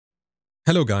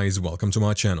Hello guys, welcome to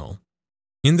my channel.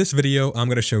 In this video, I'm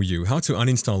going to show you how to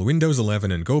uninstall Windows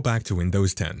 11 and go back to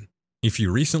Windows 10. If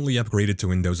you recently upgraded to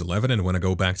Windows 11 and want to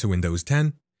go back to Windows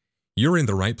 10, you're in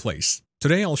the right place.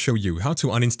 Today I'll show you how to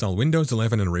uninstall Windows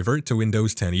 11 and revert to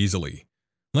Windows 10 easily.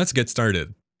 Let's get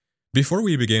started. Before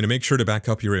we begin, make sure to back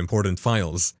up your important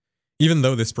files. Even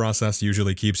though this process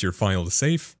usually keeps your files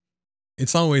safe,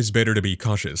 it's always better to be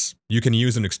cautious. You can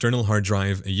use an external hard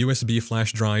drive, a USB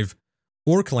flash drive,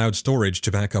 or cloud storage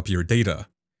to back up your data.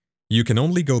 You can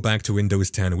only go back to Windows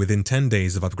 10 within 10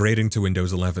 days of upgrading to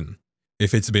Windows 11.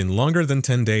 If it's been longer than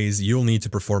 10 days, you'll need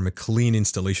to perform a clean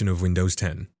installation of Windows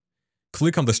 10.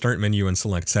 Click on the Start menu and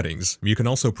select Settings. You can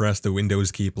also press the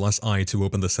Windows key +I to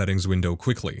open the Settings window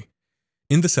quickly.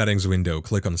 In the Settings window,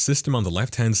 click on System on the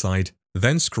left-hand side,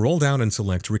 then scroll down and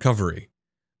select Recovery.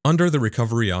 Under the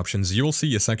Recovery options, you'll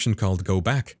see a section called Go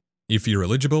Back. If you're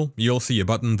eligible, you'll see a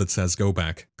button that says Go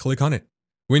Back. Click on it.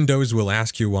 Windows will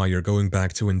ask you why you're going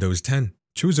back to Windows 10.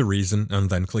 Choose a reason and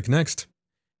then click Next.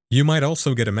 You might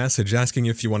also get a message asking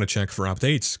if you want to check for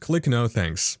updates. Click No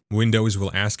thanks. Windows will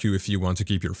ask you if you want to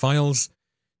keep your files.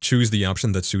 Choose the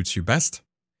option that suits you best.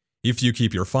 If you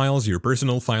keep your files, your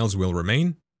personal files will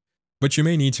remain, but you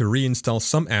may need to reinstall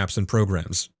some apps and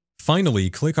programs. Finally,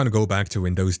 click on Go Back to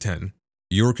Windows 10.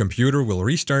 Your computer will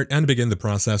restart and begin the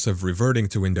process of reverting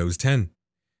to Windows 10.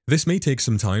 This may take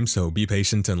some time, so be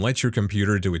patient and let your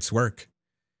computer do its work.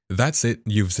 That's it,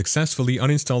 you've successfully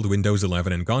uninstalled Windows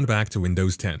 11 and gone back to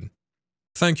Windows 10.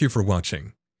 Thank you for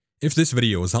watching. If this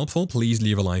video was helpful, please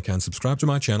leave a like and subscribe to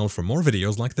my channel for more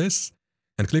videos like this,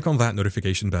 and click on that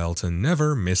notification bell to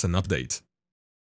never miss an update.